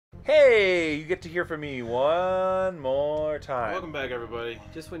Hey, you get to hear from me one more time. Welcome back, everybody.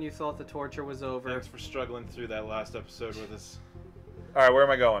 Just when you thought the torture was over. Thanks for struggling through that last episode with us. Alright, where am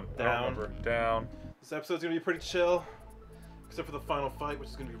I going? Down. I don't remember. Down. This episode's gonna be pretty chill, except for the final fight, which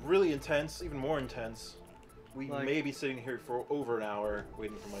is gonna be really intense, even more intense. We may be sitting here for over an hour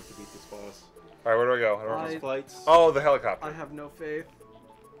waiting for Mike to beat this boss. Alright, where do I go? Those flights. Oh, the helicopter. I have no faith.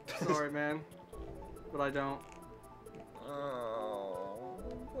 Sorry, man. But I don't. Oh,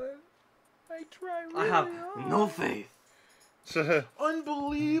 but I try really I have hard. no faith.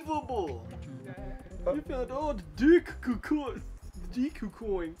 Unbelievable! You found all the Deku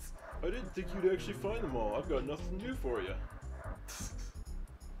coins. I didn't think you'd actually find them all. I've got nothing new for you.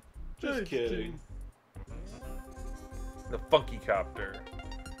 Just kidding. The funky copter.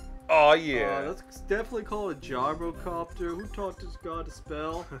 Oh yeah. That's definitely called a gyrocopter. Who taught this guy to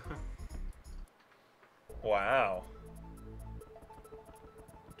spell? Wow.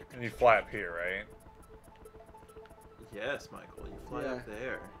 And you fly up here, right? Yes, Michael. You fly up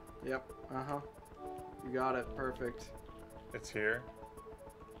there. Yep. Uh-huh. You got it. Perfect. It's here.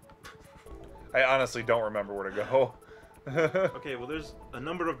 I honestly don't remember where to go. Okay, well there's a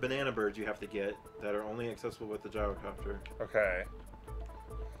number of banana birds you have to get that are only accessible with the gyrocopter. Okay.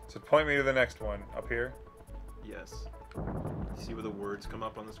 So point me to the next one. Up here? Yes. See where the words come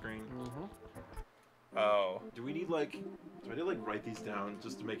up on the screen? Mm-hmm. Oh. Do I need to write these down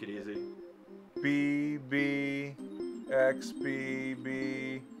just to make it easy? B, B, X, B,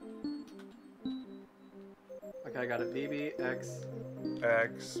 B. Okay, I got it. BB, X.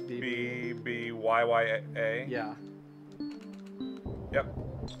 X, B, B, Y, Y, A. Yeah. Yep.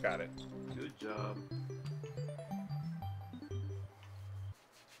 Got it. Good job.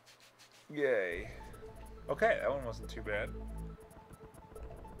 Yay. Okay, that one wasn't too bad.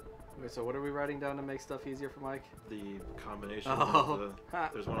 Wait, so what are we writing down to make stuff easier for Mike? The combination Oh.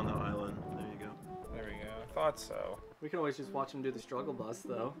 there's one on the island. There you go. There we go. I thought so. We can always just watch him do the struggle bus,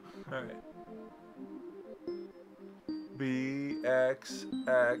 though. Alright. B, X,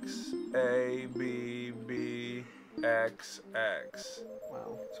 X, A, B, B, X, X.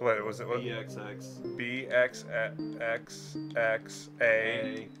 Wow. So what was it? What? BXX. B, X, X, X,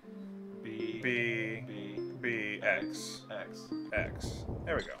 A, B, B, B, B, X, X. X.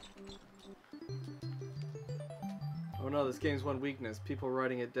 There we go. Oh no, this game's one weakness. People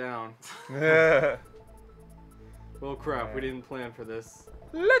writing it down. Well, crap, we didn't plan for this.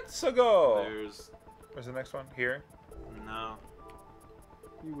 Let's go! Where's the next one? Here? No.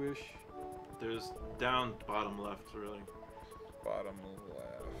 You wish. There's down bottom left, really. Bottom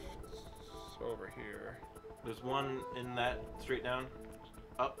left. So over here. There's one in that straight down.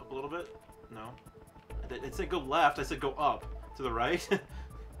 Up a little bit? No. It said go left, I said go up. To the right.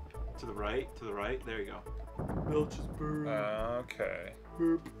 To the right, to the right. There you go. Belchesburg. Okay.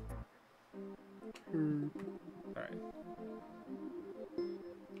 Herp. Alright.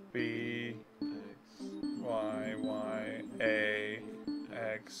 B, Y, Y, A,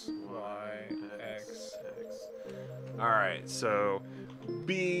 X, Y, X. Alright, so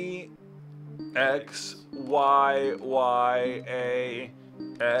B, X, Y, Y, A,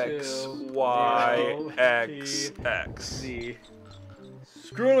 X, Y, X, X. Z.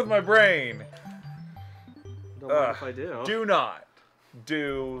 Screwing with my brain. Don't mind if I do. Do not.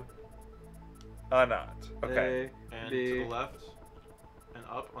 Do not. Okay. And B. to the left and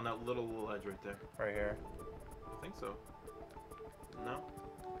up on that little ledge right there. Right here. I think so. No?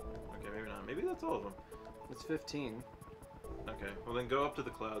 Okay, maybe not. Maybe that's all of them. It's 15. Okay, well then go up to the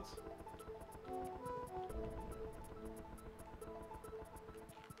clouds.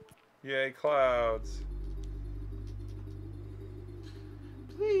 Yay, clouds.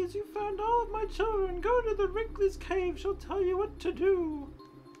 Please, you found all of my children. Go to the Wrinkly's cave. She'll tell you what to do.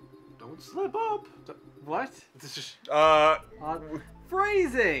 Don't slip up. What?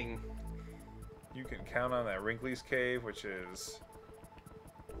 Phrasing! You can count on that Wrinkly's cave, which is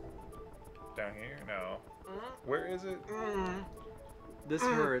down here? No. Where is it? This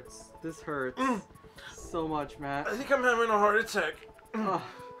hurts. This hurts. So much, Matt. I think I'm having a heart attack. Oh,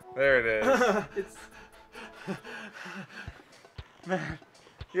 There it is. it's... Man.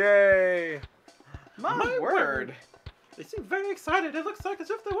 Yay! My word! They seem very excited. It looks like as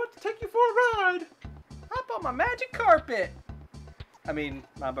if they want to take you for a ride. Hop on my magic carpet! I mean,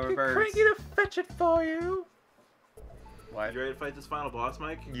 my birds. Cranky to fetch it for you. What? You ready to fight this final boss,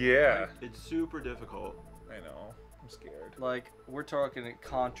 Mike? Yeah. It's super difficult. I know. I'm scared. Like, we're talking it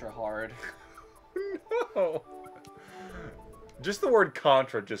Contra hard. No. Just the word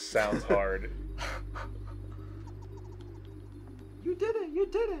Contra just sounds hard. You did it! You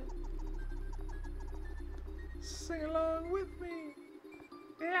did it! Sing along with me.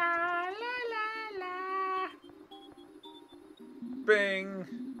 La la la la. Bing.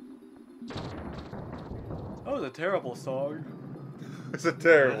 That was a terrible song. It's a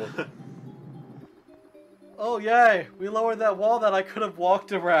terrible. Oh yay! We lowered that wall that I could have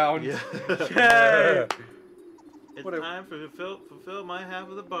walked around. Yeah. Yay! It's What a- time for fulfill my half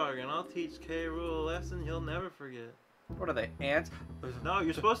of the bargain. I'll teach K. Rool a lesson he'll never forget. What are they, ants? No,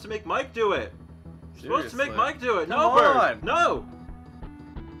 you're supposed to make Mike do it. You're supposed to make Seriously? Mike do it. Come No, Bird. on. No.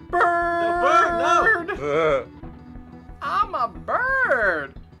 Bird! No, Bird, I'm a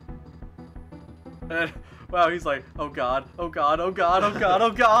bird! And, wow, he's like, oh god, oh god, oh god, oh god,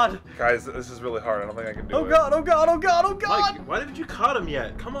 oh god! Guys, this is really hard. I don't think I can do Oh it. god, oh god, oh god, oh god! Mike, why didn't you cut him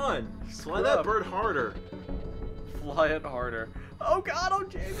yet? Come on. Fly that Scrub. bird harder. Fly it harder. Oh god, oh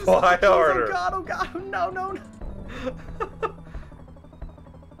Jesus! Fly oh, harder. Oh god, oh god, oh, no, no, no!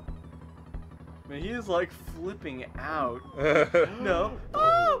 Man, he is like flipping out. No.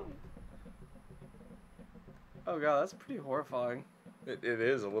 Oh! Oh god, that's pretty horrifying. It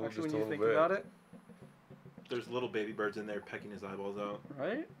is a little, Actually, just when a you little think bit. about it, There's little baby birds in there pecking his eyeballs out.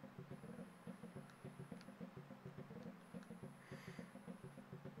 right?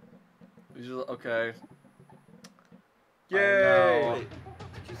 Okay. Yay! Oh, Wait,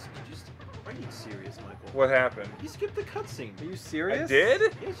 are you serious, Michael? What happened? You skipped the cutscene. Are you serious? I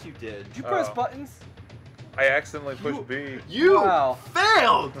did? Yes, you did. Did you press Oh. buttons? I accidentally pushed You- B. You Wow.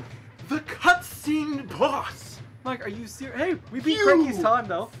 failed the cutscene boss. Mike, are you serious? Hey, we beat You Cranky's time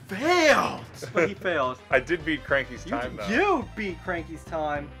though. Failed. But he failed. I did beat Cranky's time though. You beat Cranky's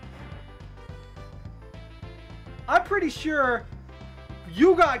time. I'm pretty sure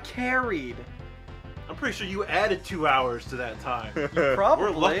you got carried. I'm pretty sure you added 2 hours to that time. Probably.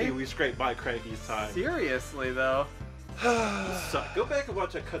 We're lucky we scraped by Cranky's time. Seriously though. Suck. Go back and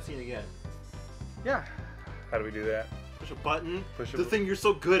watch that cutscene again. Yeah. How do we do that? Push a button. Push a the bu- thing you're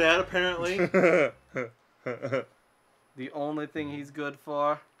so good at, apparently. The only thing he's good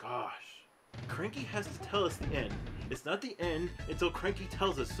for. Gosh. Cranky has to tell us the end. It's not the end until Cranky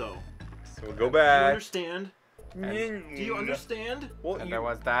tells us so. So we'll go Do you back. understand? Do you understand? Well, And you, there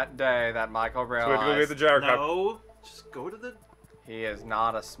was that day that Michael so we have to go get realized the gyro cup. No. Just go to the... he is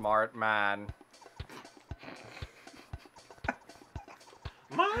not a smart man.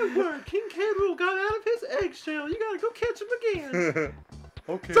 My word, King K. Rool got out of his eggshell. You gotta go catch him again.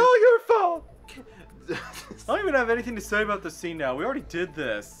 Okay. It's all your fault. I don't even have anything to say about the scene now. We already did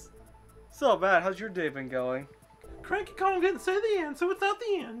this. So, Matt, how's your day been going? Cranky Kong didn't say the end, so it's not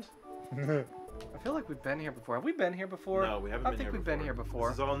the end. I feel like we've been here before. Have we been here before? No, we haven't I been think here we've been here before.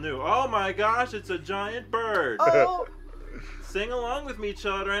 This is all new. Oh my gosh, it's a giant bird. Oh! Sing along with me,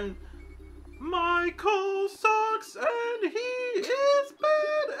 children. Michael sucks and he is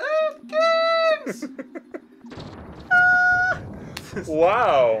bad at games.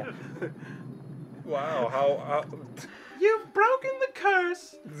 Wow. Wow. How You've broken the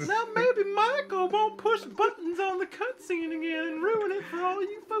curse. Now maybe Michael won't push buttons on the cutscene again and ruin it for all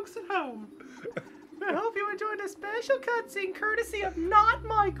you folks at home. I hope you enjoyed a special cutscene courtesy of not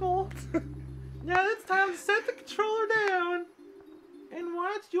Michael. Now it's time to set the controller down and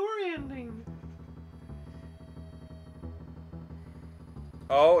watch your ending.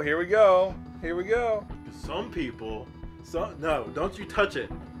 Oh, here we go. Here we go. Some people, no, don't you touch it.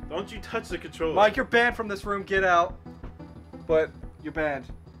 Don't you touch the controller. Mike, you're banned from this room. Get out. But You're banned.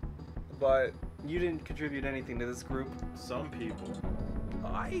 you didn't contribute anything to this group. Some people.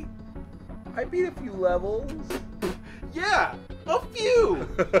 I beat a few levels. Yeah, a few.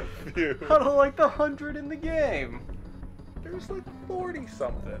 Phew. I don't like the 100 in the game. There's like 40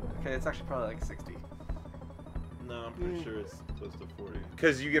 something. Okay, it's actually probably like 60. No, I'm pretty sure it's close to 40.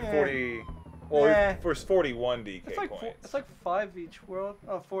 Because you get Yeah. 40. Well, Yeah. first 41 DK It's like coins. it's like 5 each world.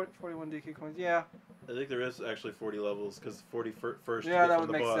 Oh, 41 DK coins. Yeah. I think there is actually 40 levels because 40 first. Yeah, to get that from would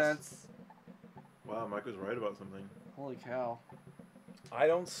the make boss. sense. Wow, Mike was right about something. Holy cow. I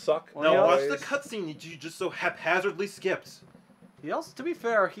don't suck. Well, Now watch boys. the cutscene that you just so haphazardly skipped. He also, to be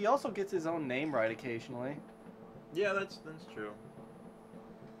fair, he also gets his own name right occasionally. Yeah, that's true.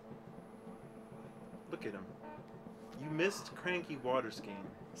 Look at him. You missed Cranky water skiing.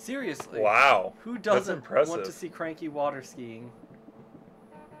 Seriously. Wow. Who That's doesn't impressive. want to see Cranky water skiing?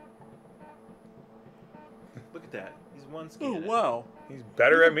 Look at that. He's one skiing. it. wow. He's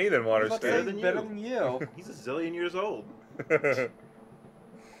better at me than water Better Better skiing. than better you. than you. He's a zillion years old.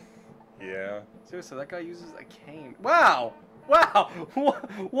 Yeah. Seriously, that guy uses a cane. Wow. Wow.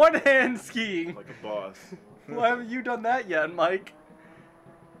 One hand skiing. Like a boss. Why haven't you done that yet, Mike?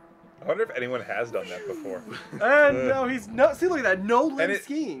 I wonder if anyone has done that before. And no, he's no. See, look at that. No limb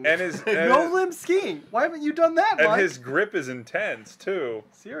skiing. And his no limb skiing. Why haven't you done that, Mike? And his grip is intense too.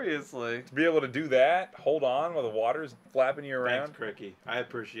 Seriously. To be able to do that, hold on while the water's flapping you around. Thanks, Cricky. I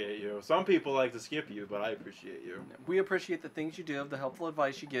appreciate you. Some people like to skip you, but I appreciate you. We appreciate the things you do, the helpful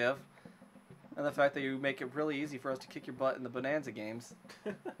advice you give, and the fact that you make it really easy for us to kick your butt in the Bonanza games.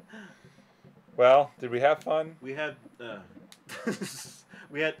 Well, did we have fun? We had.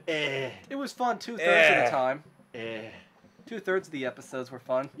 We had. It was fun 2/3 of the time. 2/3 of the episodes were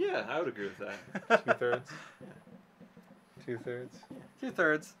fun. Yeah, I would agree with that. 2/3. Yeah. 2/3.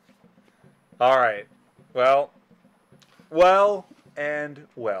 2/3. All right. Well, and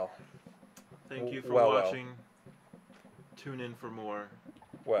well. Thank you for Well. watching. Tune in for more.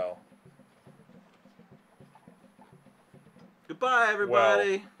 Well. Goodbye,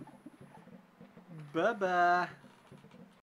 everybody. Bye-bye.